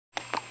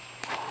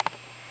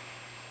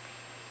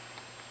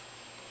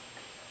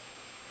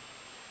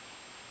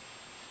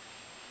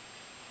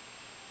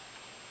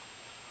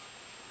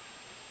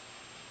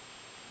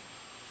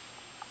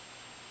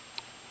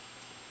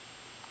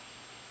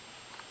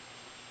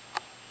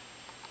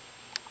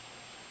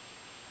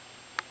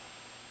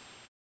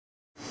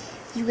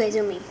You guys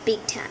owe me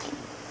big time.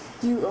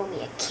 You owe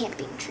me a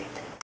camping trip.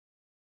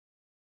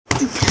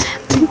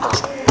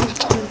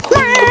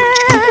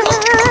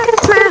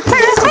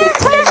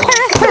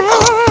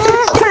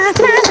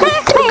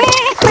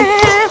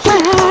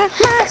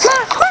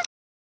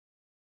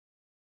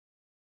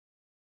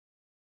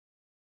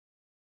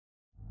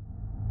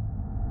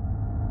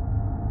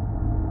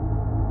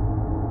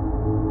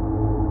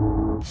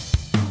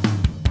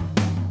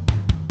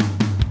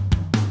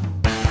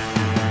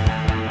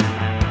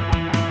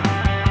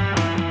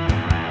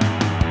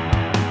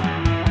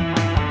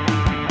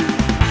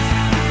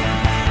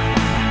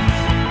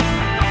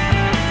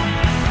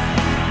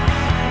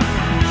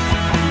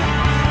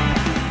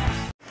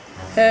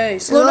 Hey,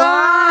 slow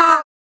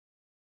down!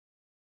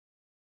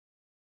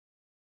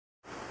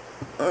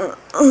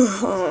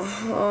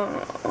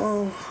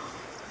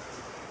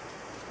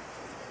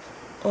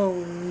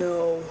 Oh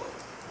no.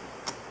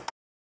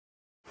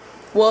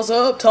 What's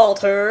up, tall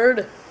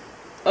turd?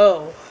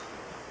 Oh.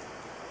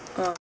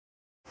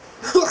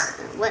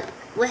 What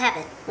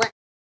happened? What?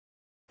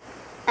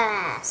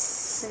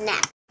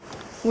 Snap.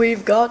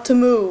 We've got to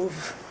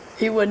move.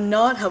 He would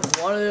not have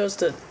wanted us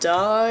to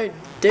die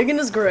digging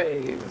his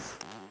grave.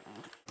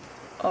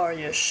 Are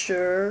you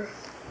sure?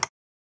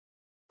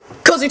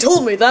 'Cause he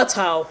told me, that's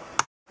how.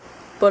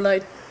 But I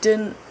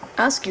didn't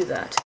ask you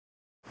that.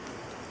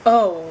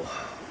 Oh.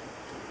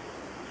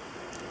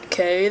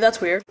 Okay, that's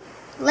weird.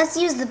 Let's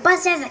use the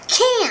bus as a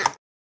camp.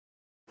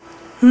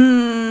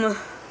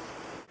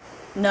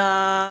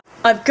 Nah.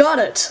 I've got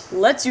it.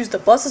 Let's use the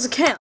bus as a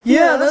camp.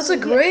 Yeah, that's a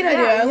great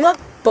idea. I love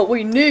it. But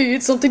we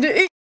need something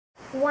to eat.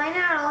 Why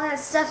not all that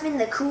stuff in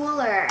the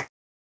cooler?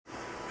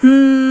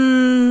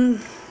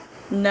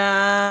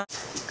 Nah.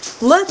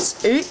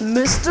 Let's eat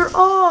Mr.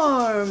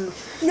 Arm.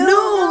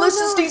 No, let's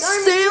just eat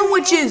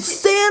sandwiches.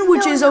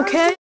 Sandwiches,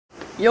 okay?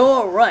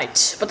 You're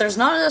right, but there's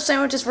not enough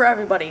sandwiches for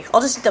everybody.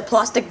 I'll just eat the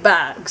plastic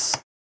bags.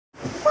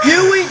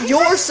 You eat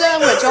your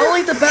sandwich, I'll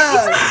eat the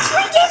bag. It's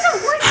only 3 days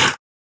of work.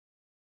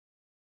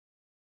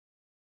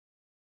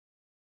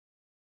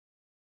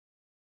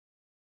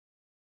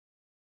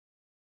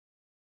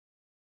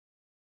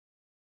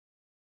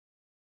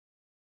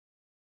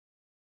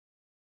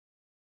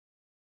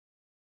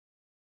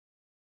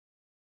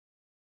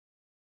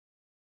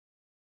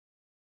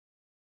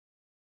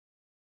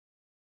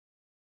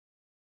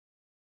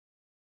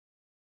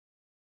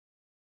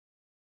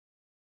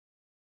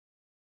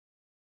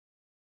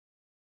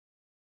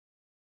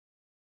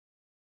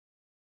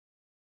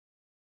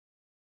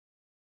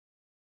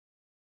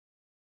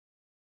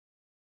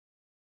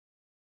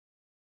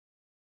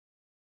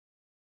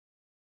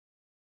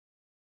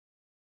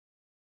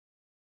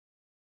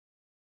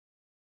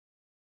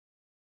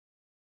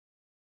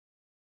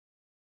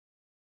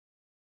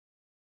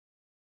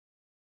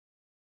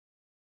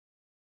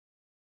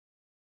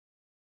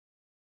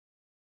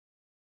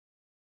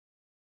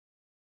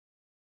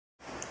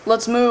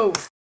 Let's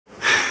move.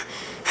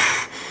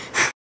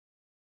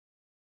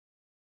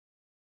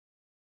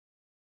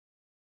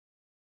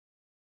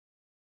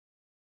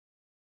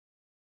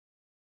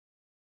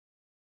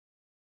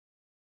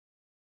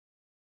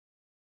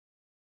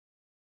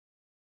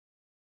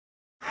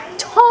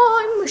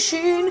 Time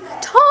machine,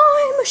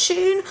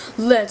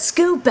 let's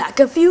go back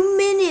a few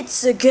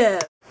minutes ago.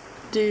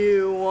 Do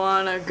you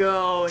wanna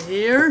go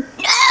here?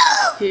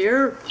 No!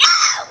 Here? No!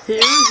 Here.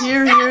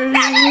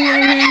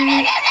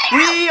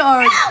 We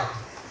are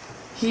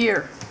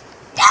here.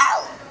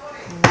 No!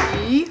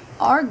 We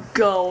are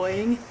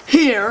going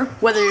here,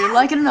 whether you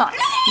like it or not.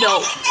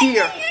 No,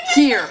 here,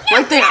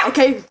 right there,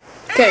 okay?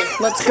 Okay,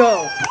 let's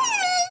go.